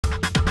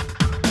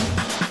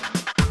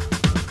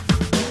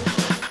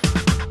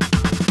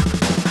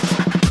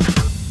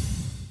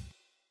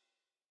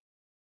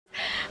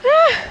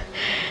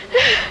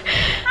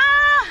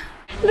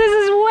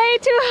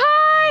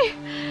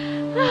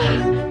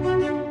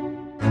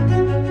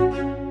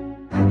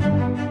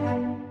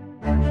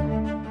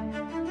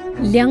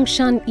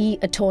Liangshan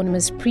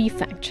Autonomous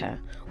Prefecture,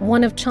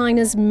 one of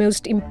China's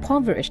most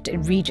impoverished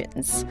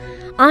regions.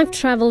 I've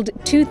traveled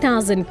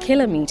 2,000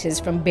 kilometers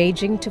from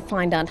Beijing to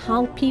find out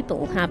how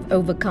people have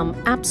overcome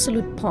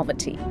absolute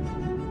poverty.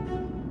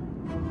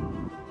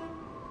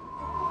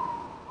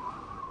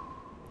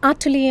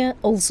 Atelier,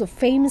 also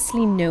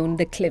famously known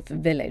the Cliff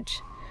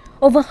Village.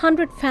 Over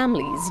 100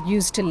 families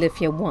used to live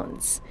here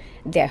once.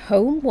 Their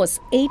home was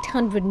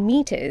 800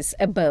 meters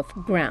above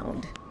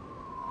ground.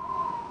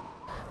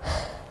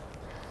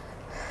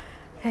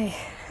 Hey.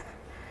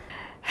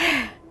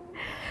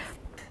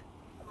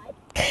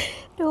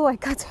 No, I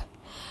can't.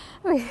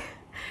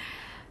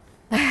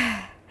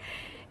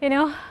 You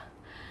know,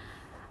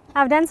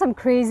 I've done some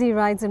crazy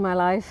rides in my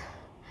life.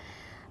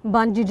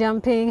 Bungee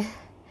jumping,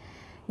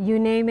 you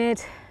name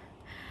it.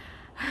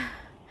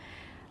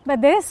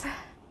 But this,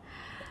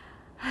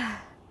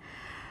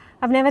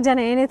 I've never done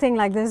anything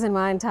like this in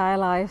my entire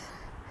life.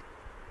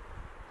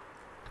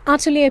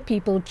 Atelier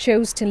people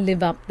chose to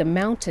live up the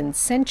mountains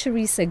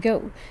centuries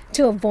ago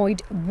to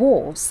avoid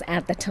wars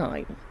at the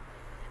time.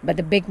 But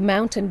the big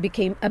mountain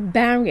became a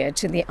barrier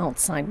to the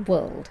outside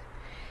world.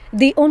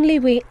 The only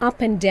way up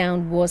and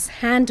down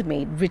was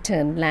handmade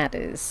return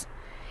ladders.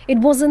 It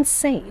wasn't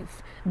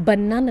safe, but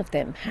none of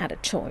them had a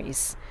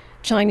choice.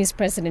 Chinese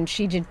President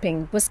Xi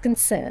Jinping was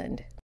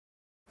concerned.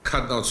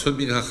 看到村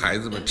民和孩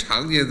子们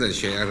常年在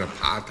悬崖上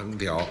爬藤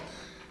条，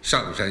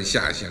上山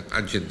下乡，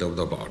安全得不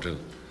到保证，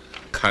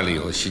看了以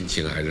后心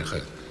情还是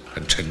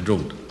很沉重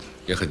的，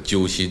也很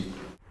揪心。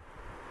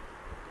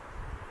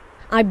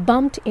 I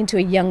bumped into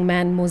a young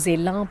man, Mose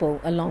Labo,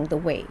 along the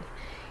way.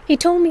 He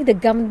told me the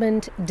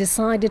government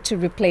decided to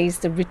replace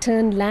the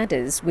return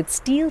ladders with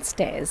steel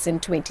stairs in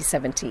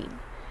 2017.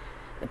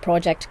 The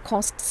project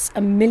costs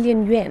 $1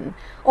 million,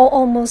 or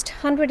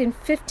almost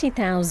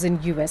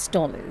 150,000 US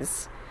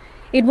dollars.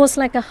 It was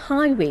like a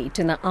highway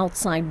to the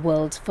outside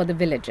world for the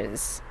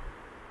villagers.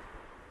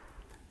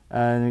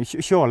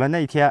 修好了那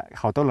一天，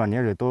好多老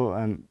年人都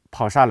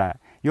跑上来，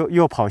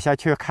又跑下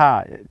去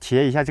看，体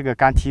验一下这个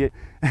杆梯。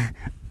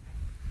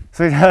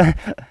虽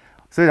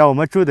然我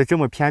们住的这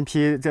么偏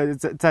僻，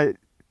在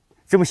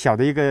这么小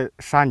的一个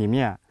山里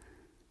面，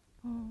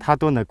他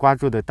都能关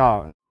注得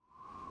到。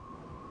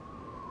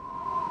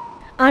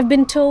 I've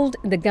been told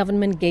the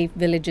government gave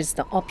villages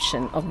the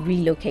option of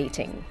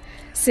relocating.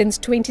 Since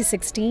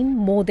 2016,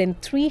 more than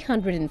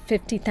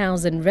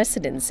 350,000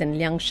 residents in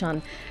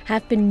Liangshan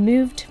have been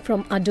moved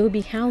from adobe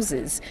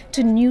houses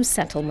to new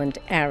settlement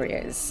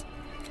areas.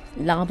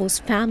 Labo's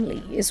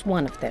family is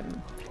one of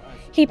them.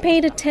 He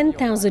paid a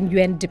 10,000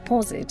 yuan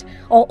deposit,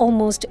 or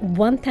almost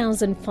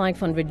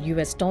 1,500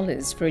 US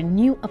dollars, for a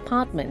new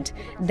apartment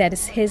that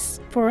is his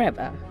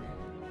forever.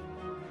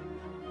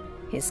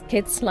 His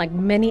kids, like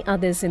many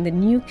others in the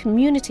new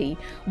community,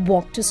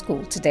 walk to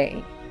school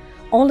today.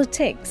 All it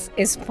takes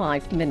is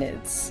 5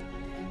 minutes.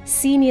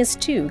 Seniors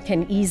too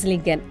can easily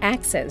get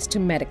access to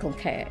medical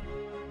care.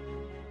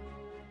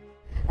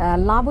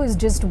 Labo is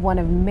just one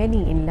of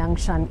many in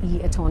Liangshan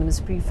Autonomous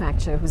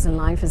Prefecture whose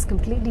life has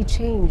completely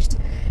changed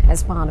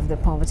as part of the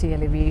poverty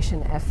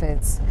alleviation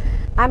efforts.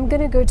 I'm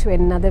going to go to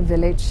another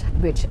village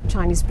which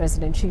Chinese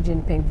President Xi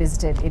Jinping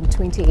visited in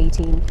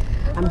 2018.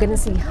 I'm going to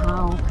see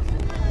how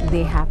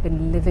they have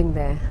been living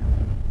there.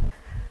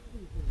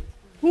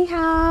 Ni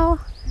hao.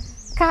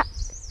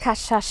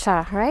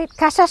 Kashasha, right?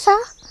 Kashasha?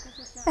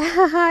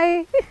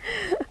 Hi.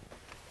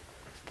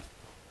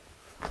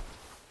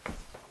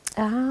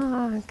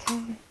 Ah,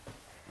 okay.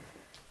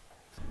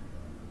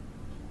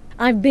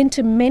 I've been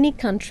to many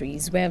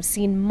countries where I've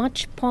seen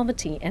much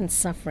poverty and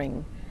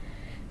suffering.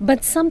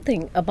 But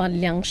something about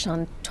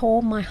Liangshan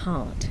tore my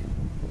heart.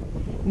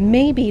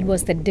 Maybe it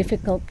was the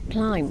difficult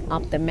climb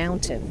up the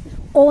mountain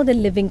or the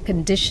living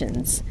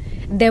conditions.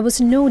 There was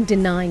no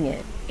denying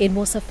it. It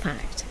was a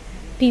fact.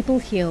 People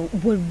here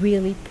were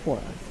really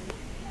poor.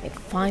 It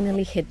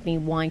finally hit me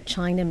why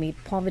China made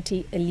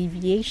poverty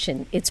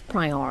alleviation its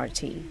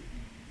priority.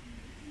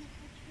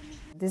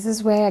 This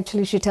is where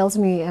actually she tells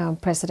me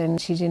President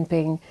Xi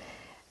Jinping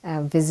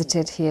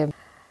visited here.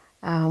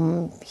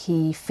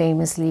 He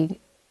famously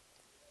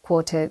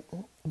quoted,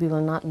 "We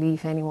will not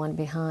leave anyone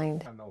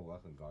behind."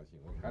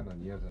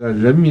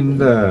 人民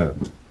的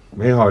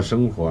美好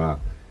生活啊，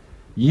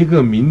一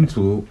个民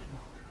族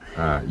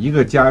啊，一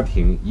个家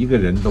庭，一个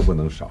人都不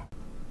能少。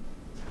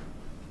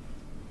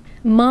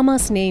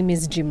 Mama's name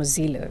is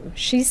Jimozilo.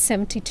 She's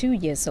 72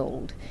 years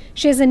old.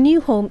 She has a new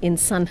home in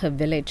Sanhe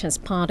village as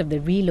part of the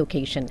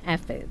relocation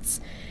efforts.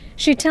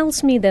 She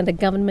tells me that the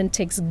government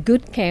takes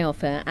good care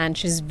of her and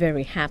she's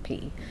very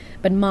happy.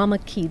 But Mama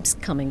keeps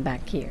coming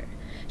back here.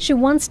 She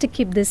wants to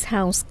keep this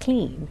house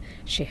clean.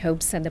 She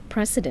hopes that the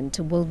president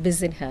will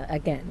visit her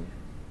again.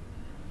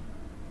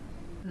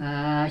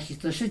 许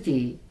多事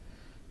情，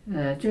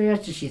主要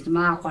就是什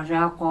么，或者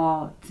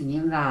讲，今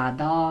年啊，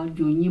到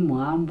有你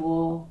忙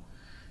不？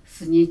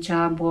 是你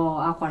全部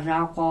啊，或者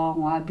讲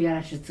我别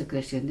人是这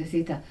个现在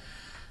是的，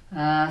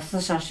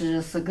是说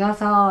是个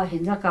啥，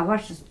现在个我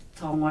是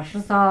从我是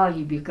啥，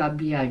一边个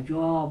边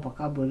啊，不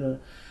个不了，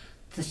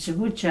这是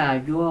不吃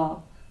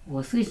药，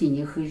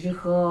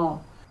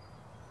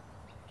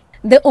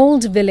 The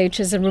old village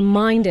is a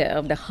reminder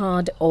of the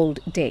hard old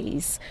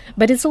days,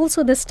 but it's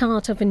also the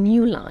start of a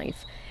new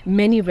life.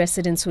 Many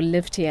residents who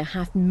lived here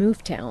have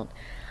moved out.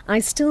 I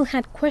still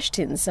had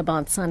questions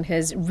about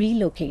Sangha's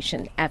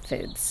relocation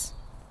efforts.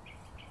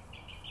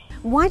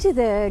 Why did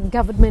the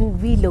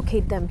government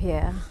relocate them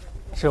here?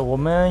 是我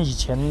们以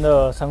前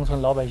的3个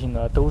村老百姓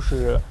呢，都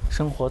是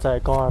生活在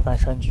高二半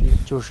山区，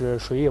就是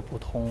水也不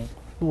通，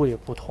路也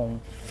不通，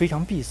非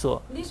常闭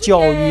塞。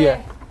教育，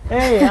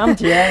哎，阿姆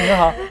姐，你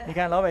好，你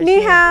看老百姓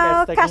你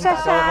好，在跟你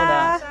打招呼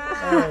呢。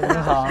哎，你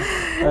好，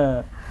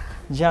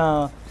你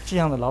像这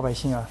样的老百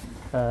姓啊，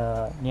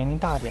年龄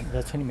大点的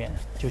在村里面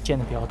就见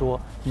的比较多，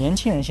年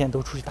轻人现在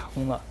都出去打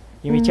工了，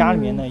因为家里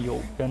面呢有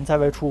人在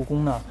外出务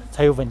工呢，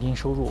才有稳定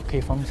收入，可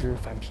以防止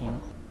返贫。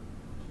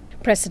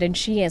 President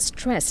Xi has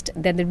stressed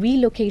that the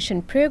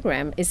relocation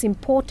program is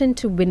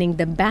important to winning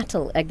the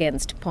battle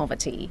against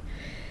poverty.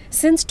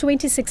 Since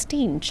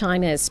 2016,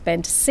 China has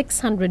spent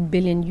 600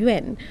 billion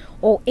yuan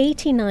or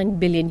 $89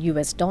 billion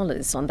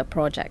on the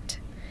project.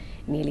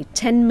 Nearly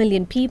 10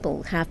 million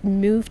people have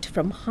moved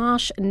from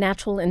harsh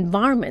natural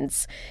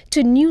environments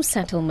to new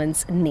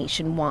settlements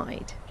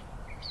nationwide.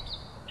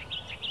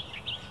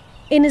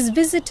 In his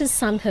visit to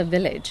Sangha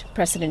village,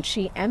 President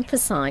Xi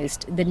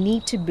emphasized the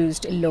need to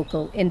boost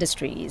local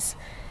industries.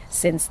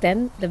 Since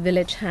then, the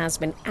village has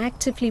been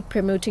actively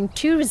promoting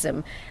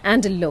tourism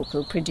and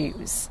local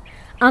produce.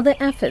 Other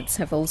efforts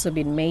have also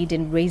been made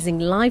in raising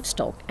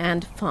livestock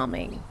and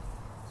farming.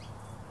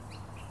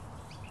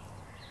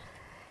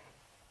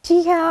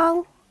 你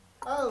好，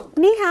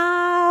你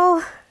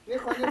好，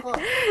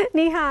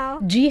你好。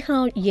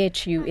 Jihao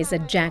Yechu is a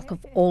jack of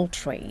all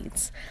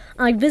trades.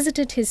 I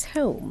visited his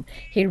home.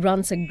 He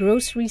runs a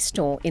grocery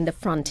store in the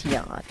front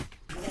yard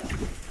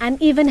and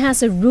even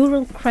has a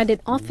rural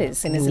credit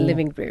office in his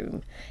living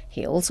room.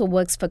 He also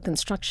works for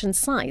construction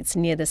sites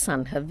near the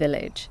Sangha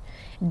village.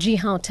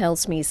 Jihao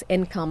tells me his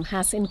income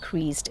has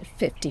increased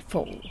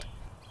 50-fold.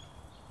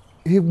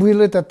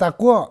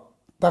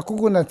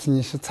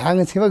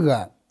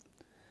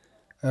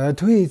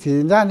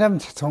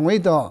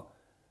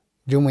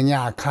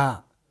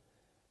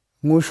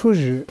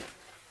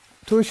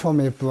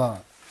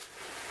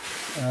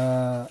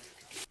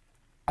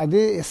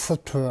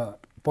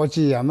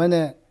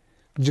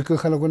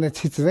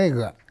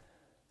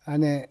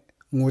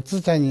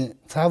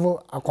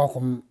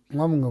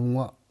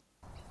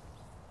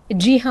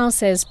 Jihao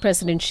says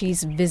President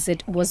Xi's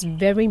visit was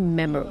very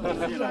memorable.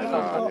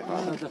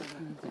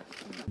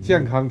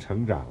 健康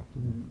成长，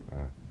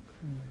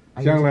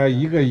将来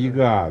一个一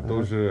个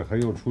都是很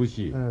有出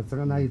息，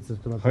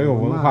很有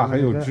文化，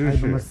很有知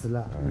识。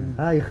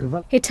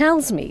He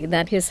tells me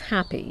that he's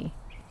happy.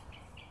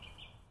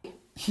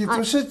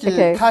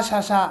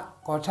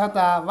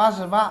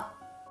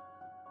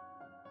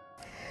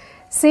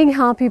 Seeing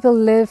how people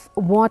live,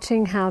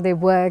 watching how they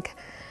work,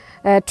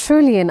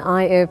 truly an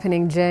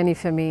eye-opening journey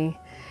for me.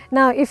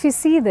 Now, if you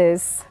see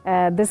this,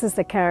 this is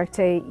the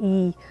character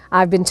E.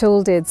 I've been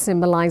told it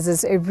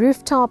symbolizes a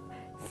rooftop,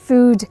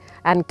 food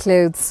and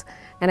clothes,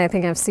 and I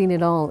think I've seen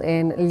it all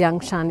in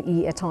Liangshan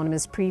E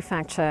Autonomous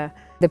Prefecture.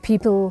 The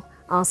people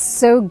are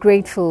so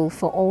grateful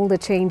for all the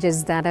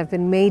changes that have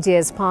been made here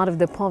as part of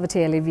the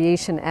poverty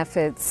alleviation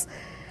efforts.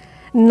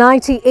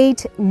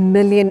 98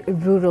 million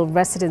rural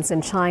residents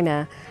in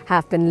China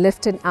have been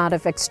lifted out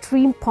of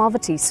extreme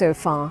poverty so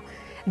far.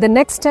 The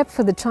next step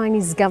for the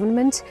Chinese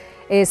government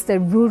is the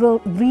Rural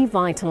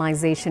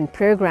Revitalization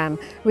Program,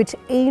 which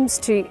aims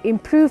to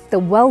improve the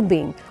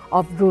well-being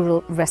of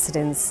rural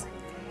residents.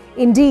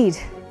 Indeed,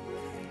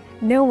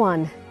 no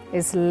one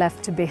is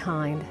left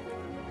behind.